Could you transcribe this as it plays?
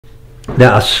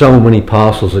There are so many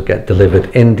parcels that get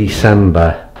delivered in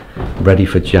December, ready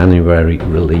for January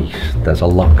release. There's a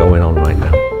lot going on right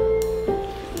now.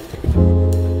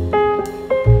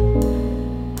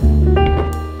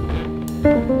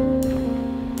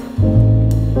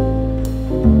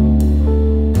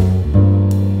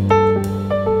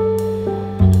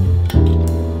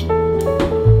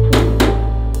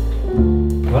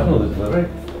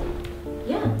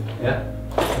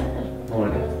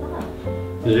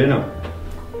 Mizuno.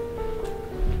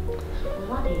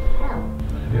 Bloody hell.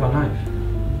 Have you got a knife?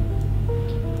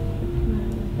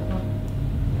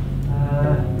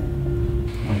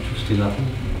 My trusty level.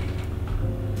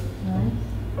 Nice.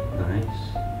 Nice.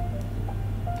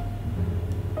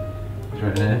 What do you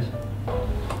reckon it is?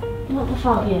 Not the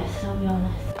foggiest, I'll be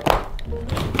honest.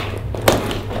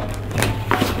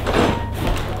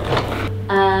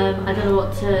 I don't know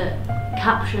what to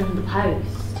caption the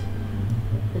post.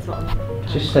 Is what I'm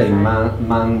Just say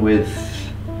man with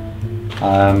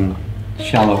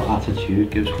shallow attitude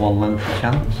gives one length a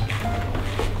chance,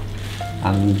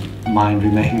 and mine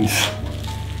remains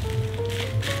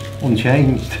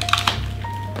unchanged.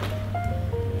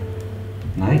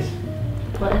 Nice.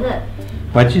 What is it?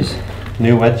 Wedges,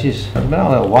 new wedges. They've been out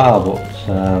a little while, but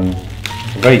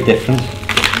they're very different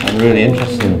and really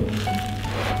interesting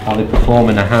how they perform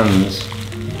in the hands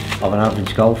of an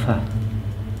average golfer.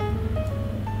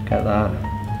 Get that.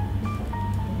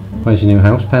 Where's your new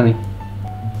house, Penny?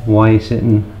 Why are you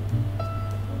sitting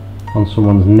on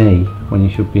someone's knee when you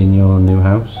should be in your new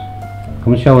house?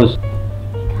 Come and show us.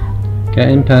 Get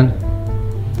in, Pen.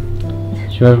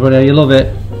 Show everybody how you love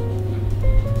it.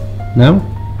 No?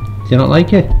 Do you not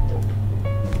like it? Do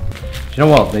you know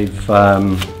what?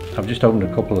 I've just opened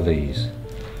a couple of these.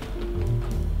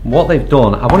 What they've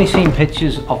done, I've only seen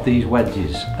pictures of these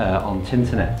wedges on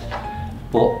Tinternet,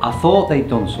 but I thought they'd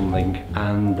done something,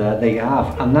 and they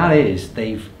have, and that is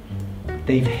they've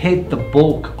hid the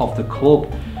bulk of the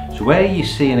club. So where you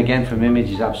see, and again from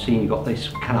images I've seen, you've got this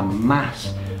kind of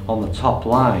mass on the top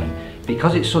line,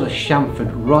 because it's sort of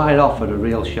chamfered right off at a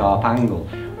real sharp angle.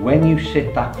 When you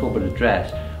sit that club at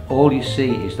address, all you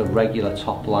see is the regular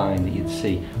top line that you'd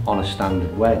see on a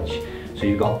standard wedge. So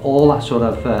you've got all that sort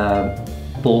of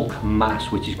bulk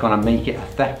mass, which is going to make it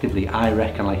effectively, I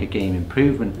reckon, like a game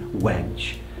improvement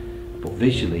wedge, but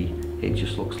visually it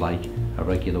just looks like a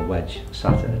regular wedge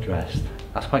sat at address.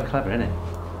 That's quite clever, isn't it?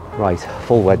 Right,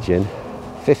 full wedge in,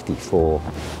 54,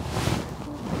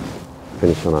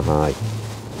 finish on a high.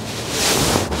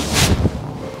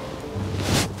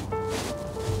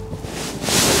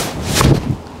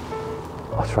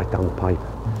 Oh, it's right down the pipe.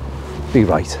 Be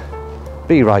right,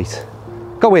 be right,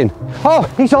 go in. Oh,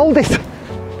 he's holed it.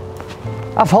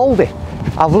 I've holed it.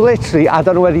 I've literally, I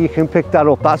don't know whether you can pick that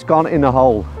up, that's gone in the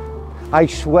hole. I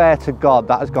swear to God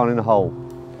that has gone in the hole.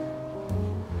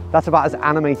 That's about as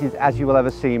animated as you will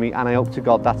ever see me, and I hope to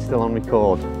God that's still on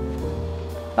record.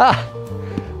 Ah,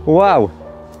 wow.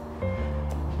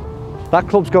 That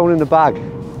club's going in the bag.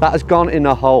 That has gone in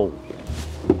the hole.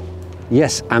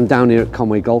 Yes, I'm down here at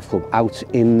Conway Golf Club, out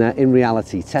in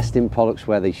reality, testing products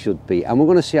where they should be. And we're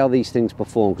going to see how these things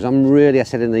perform, because I'm really, I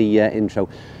said in the intro,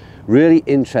 really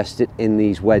interested in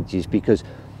these wedges, because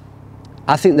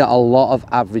I think that a lot of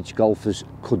average golfers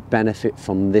could benefit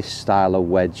from this style of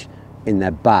wedge in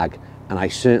their bag, and I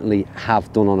certainly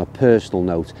have done on a personal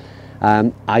note.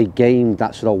 I gained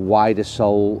that sort of wider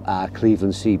sole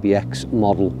Cleveland CBX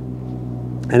model,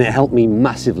 and it helped me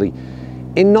massively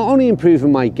in not only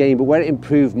improving my game, but where it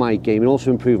improved my game, it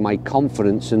also improved my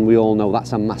confidence, and we all know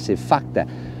that's a massive factor.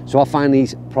 So I find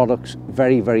these products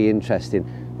very, very interesting.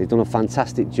 They've done a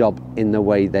fantastic job in the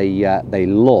way they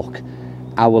look.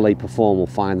 How will they perform? We'll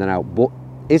find that out. But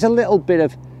it's a little bit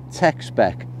of tech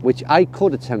spec, which I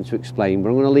could attempt to explain, but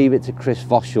I'm going to leave it to Chris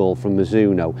Voshall from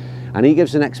Mizuno, and he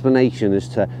gives an explanation as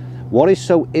to what is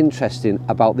so interesting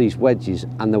about these wedges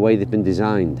and the way they've been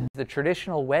designed. The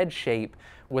traditional wedge shape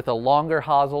with a longer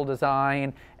hosel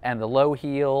design and the low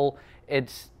heel,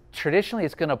 traditionally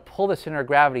it's going to pull the center of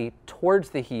gravity towards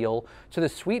the heel, so the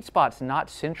sweet spot's not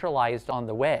centralized on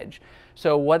the wedge.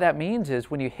 So what that means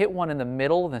is when you hit one in the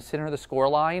middle, in the center of the score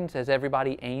lines, as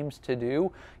everybody aims to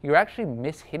do, you're actually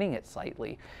mishitting it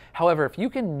slightly. However, if you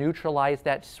can neutralize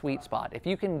that sweet spot, if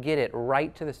you can get it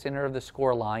right to the center of the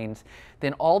score lines,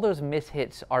 then all those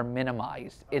mishits are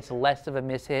minimized. It's less of a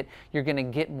mishit, you're going to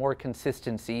get more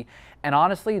consistency, and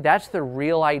honestly, that's the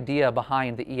real idea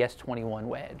behind the ES21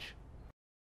 wedge.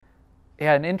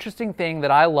 Yeah, an interesting thing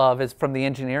that I love is from the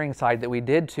engineering side that we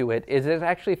did to it is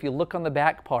actually, if you look on the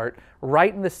back part,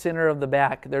 right in the center of the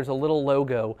back, there's a little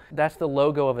logo. That's the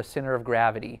logo of a center of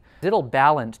gravity. It'll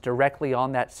balance directly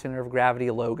on that center of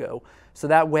gravity logo. So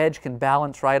that wedge can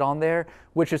balance right on there,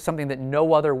 which is something that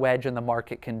no other wedge in the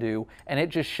market can do. And it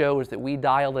just shows that we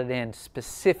dialed it in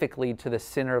specifically to the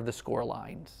center of the score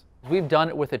lines. We've done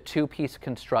it with a two-piece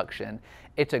construction.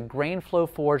 It's a grain flow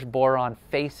forged boron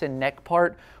face and neck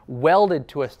part welded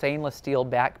to a stainless steel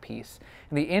back piece.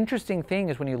 And the interesting thing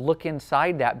is when you look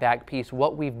inside that back piece,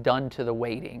 what we've done to the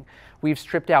weighting. We've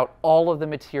stripped out all of the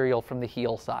material from the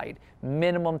heel side,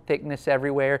 minimum thickness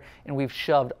everywhere, and we've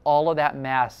shoved all of that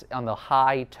mass on the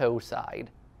high toe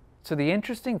side. So the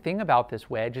interesting thing about this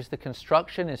wedge is the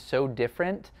construction is so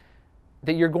different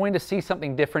that you're going to see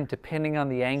something different depending on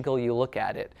the angle you look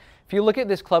at it. If you look at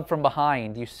this club from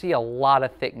behind, you see a lot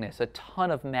of thickness, a ton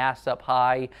of mass up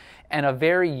high, and a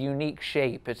very unique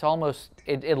shape. It's almost,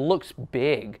 it looks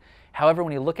big. However,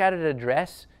 when you look at it at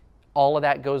address, all of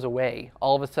that goes away.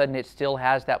 All of a sudden, it still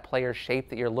has that player shape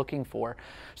that you're looking for.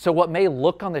 So what may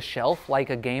look on the shelf like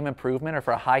a game improvement or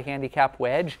for a high handicap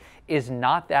wedge is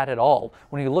not that at all.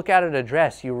 When you look at it at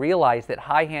address, you realize that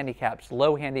high handicaps,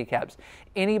 low handicaps,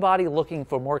 anybody looking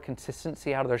for more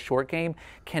consistency out of their short game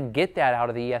can get that out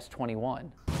of the ES21.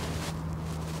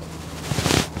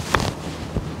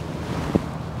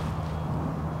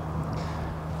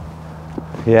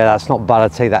 Yeah, that's not bad.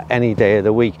 I'd say that any day of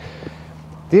the week.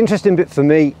 The interesting bit for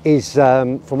me is,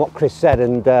 from what Chris said,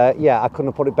 and yeah, I couldn't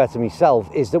have put it better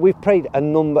myself, is that we've played a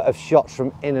number of shots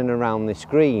from in and around this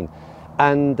green.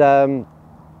 And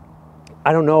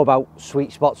I don't know about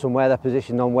sweet spots and where they're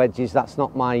positioned on wedges. That's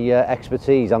not my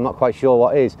expertise. I'm not quite sure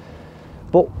what is.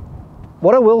 But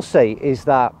what I will say is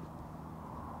that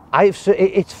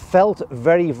it's felt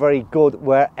very, very good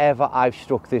wherever I've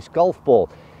struck this golf ball.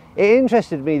 It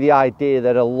interested me, the idea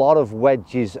that a lot of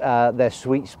wedges, their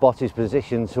sweet spot is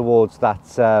positioned towards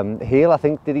that heel, I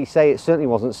think, did he say? It certainly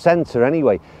wasn't centre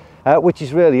anyway, which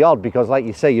is really odd because, like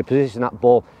you say, you position that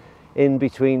ball in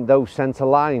between those centre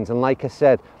lines. And like I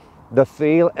said, the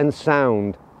feel and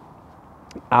sound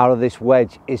out of this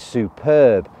wedge is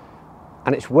superb.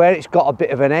 And it's where it's got a bit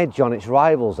of an edge on its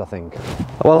rivals, I think.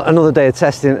 Well, another day of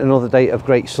testing, another day of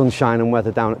great sunshine and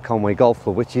weather down at Conway Golf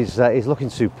Club, which is looking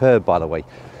superb, by the way.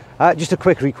 Just a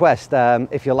quick request,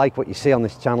 if you like what you see on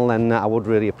this channel, then I would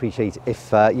really appreciate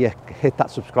if you hit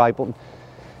that subscribe button.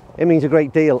 It means a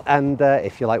great deal, and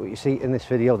if you like what you see in this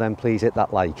video, then please hit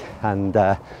that like. And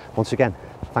once again,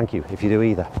 thank you if you do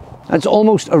either. And it's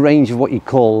almost a range of what you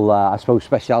call, I suppose,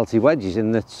 specialty wedges,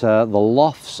 in that the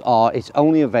lofts are, it's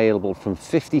only available from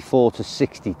 54 to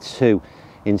 62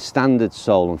 in standard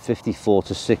sole and 54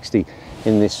 to 60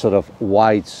 in this sort of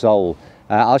wide sole.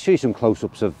 I'll show you some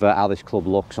close-ups of how this club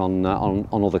looks on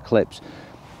other clips.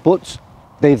 But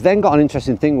they've then got an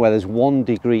interesting thing where there's 1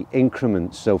 degree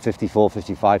increments, so 54,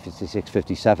 55, 56,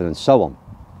 57 and so on.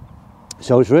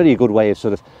 So it's really a good way of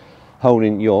sort of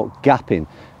honing your gapping.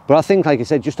 But I think, like I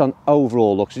said, just on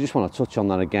overall looks, I just want to touch on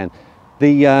that again.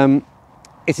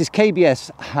 It's this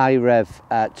KBS High Rev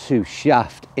 2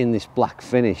 shaft in this black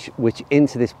finish, which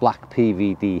into this black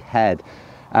PVD head,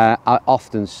 I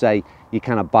often say, you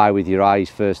kind of buy with your eyes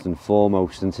first and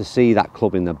foremost, and to see that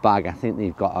club in the bag, I think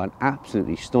they've got an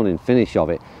absolutely stunning finish of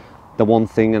it. The one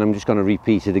thing, and I'm just going to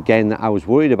repeat it again, that I was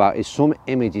worried about is some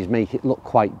images make it look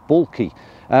quite bulky,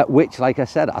 which, like I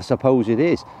said, I suppose it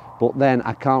is, but then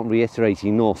I can't reiterate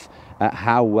enough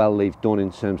how well they've done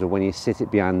in terms of when you sit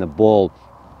it behind the ball,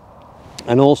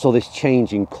 and also this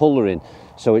change in colouring.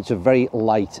 So it's a very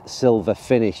light silver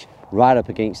finish right up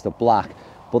against the black,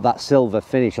 but that silver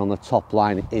finish on the top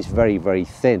line is very, very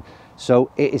thin. So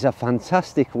it is a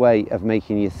fantastic way of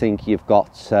making you think you've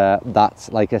got that,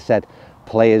 like I said,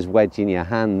 player's wedge in your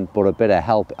hand, but a bit of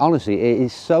help. Honestly, it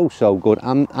is so, so good.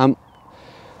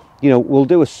 You know, we'll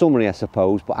do a summary, I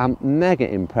suppose, but I'm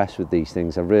mega impressed with these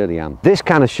things. I really am. This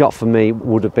kind of shot for me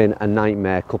would have been a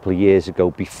nightmare a couple of years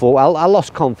ago. Before I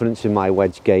lost confidence in my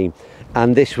wedge game,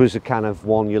 and this was a kind of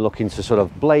one you're looking to sort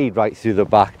of blade right through the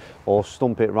back or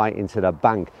stump it right into the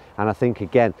bank. And I think,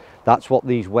 again, that's what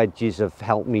these wedges have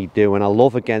helped me do. And I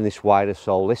love, again, this wider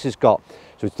sole. This has got,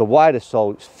 so it's the wider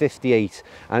sole, it's 58,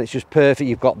 and it's just perfect.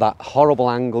 You've got that horrible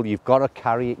angle, you've got to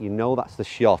carry it, you know that's the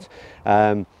shot.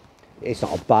 It's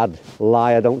not a bad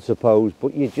lie, I don't suppose,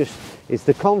 but you just, it's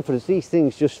the confidence. These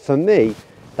things just, for me,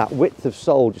 that width of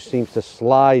sole just seems to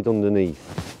slide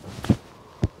underneath.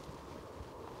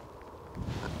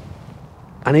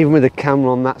 And even with the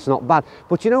camera on, that's not bad.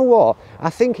 But you know what? I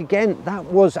think, again, that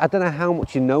was, I don't know how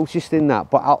much you noticed in that,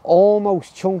 but I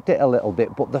almost chunked it a little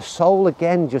bit. But the sole,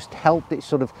 again, just helped it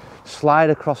sort of slide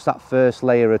across that first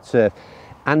layer of turf.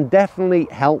 And definitely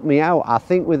helped me out. I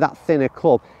think with that thinner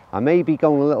club, I may be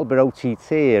going a little bit OTT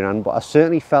here, but I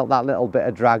certainly felt that little bit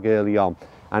of drag early on.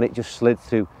 And it just slid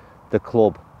through the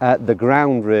club, the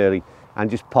ground really,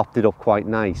 and just popped it up quite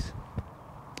nice.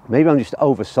 Maybe I'm just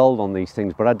oversold on these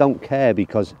things, but I don't care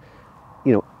because,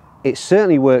 you know, it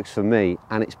certainly works for me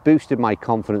and it's boosted my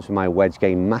confidence in my wedge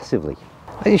game massively.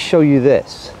 I'll just show you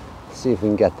this, see if we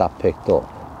can get that picked up.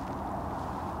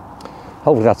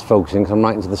 Hopefully that's focusing because I'm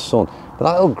right into the sun. But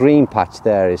that little green patch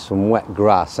there is some wet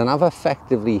grass, and I've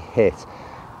effectively hit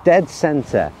dead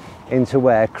centre into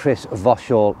where Chris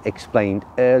Voshall explained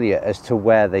earlier as to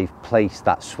where they've placed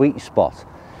that sweet spot.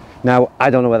 Now, I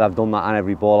don't know whether I've done that on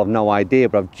every ball, I've no idea,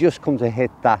 but I've just come to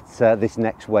hit that this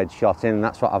next wedge shot in, and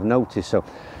that's what I've noticed. So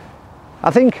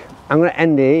I think I'm going to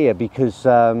end here because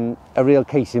a real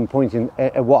case in point in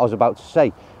what I was about to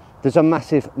say. There's a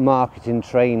massive marketing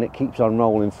train that keeps on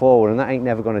rolling forward, and that ain't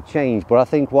never going to change. But I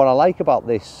think what I like about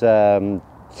this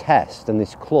test and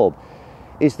this club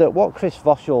is that what Chris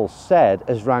Voshall said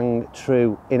has rang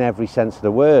true in every sense of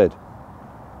the word.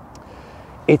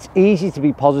 It's easy to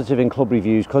be positive in club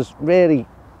reviews because really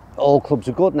all clubs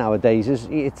are good nowadays.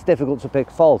 It's difficult to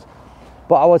pick fault.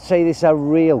 But I would say this is a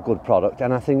real good product,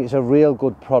 and I think it's a real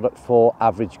good product for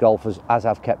average golfers, as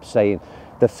I've kept saying.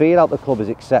 The feel out the club is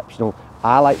exceptional.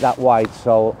 I like that wide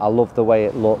sole. I love the way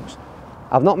it looks.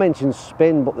 I've not mentioned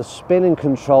spin, but the spin and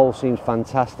control seems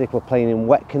fantastic. We're playing in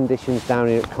wet conditions down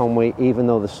here at Conway, even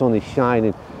though the sun is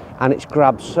shining, and it's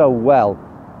grabbed so well.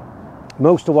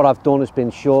 Most of what I've done has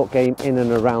been short game in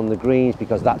and around the greens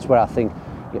because that's where I think,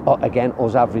 again,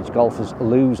 us average golfers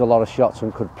lose a lot of shots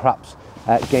and could perhaps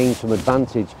gain some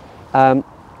advantage.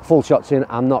 Full shots in,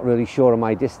 I'm not really sure of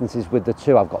my distances with the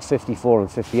two. I've got 54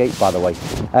 and 58, by the way.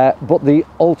 But the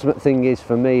ultimate thing is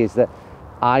for me is that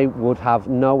I would have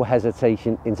no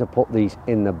hesitation to put these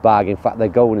in the bag. In fact, they're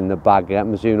going in the bag.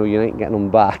 Mizuno, you ain't getting them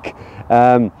back.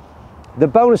 The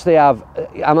bonus they have,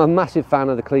 I'm a massive fan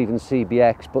of the Cleveland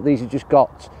CBX, but these have just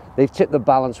got, they've tipped the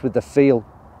balance with the feel,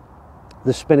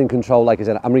 the spin and control. Like I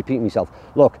said, I'm repeating myself.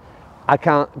 Look, I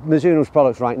can't, Mizuno's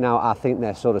products right now, I think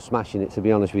they're sort of smashing it, to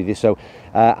be honest with you. So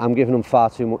I'm giving them far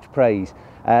too much praise.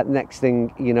 Next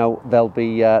thing you know,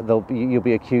 you'll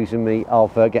be accusing me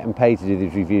of getting paid to do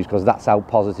these reviews because that's how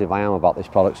positive I am about this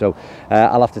product. So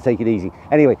I'll have to take it easy.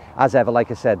 Anyway, as ever,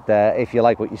 like I said, if you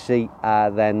like what you see,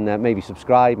 then maybe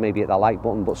subscribe, maybe hit that like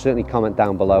button, but certainly comment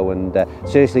down below. And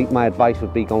seriously, my advice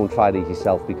would be go and try these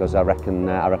yourself because I reckon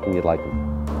you'd like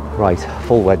them. Right,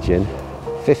 full wedge in,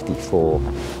 54.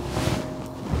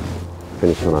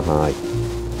 Finish on a high.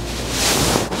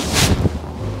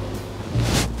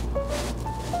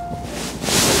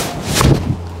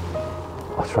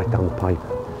 Right down the pipe.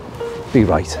 Be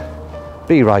right.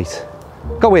 Be right.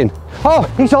 Go in. Oh,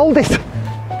 he's holed it.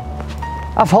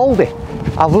 I've holed it.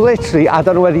 I've literally, I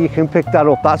don't know whether you can pick that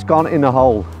up. That's gone in a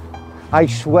hole. I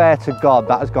swear to God,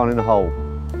 that has gone in a hole.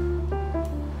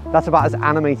 That's about as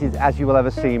animated as you will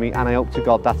ever see me, and I hope to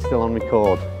God that's still on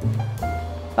record.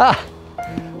 Ah,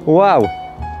 wow.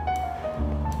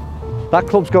 That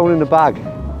club's going in the bag.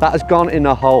 That has gone in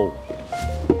a hole.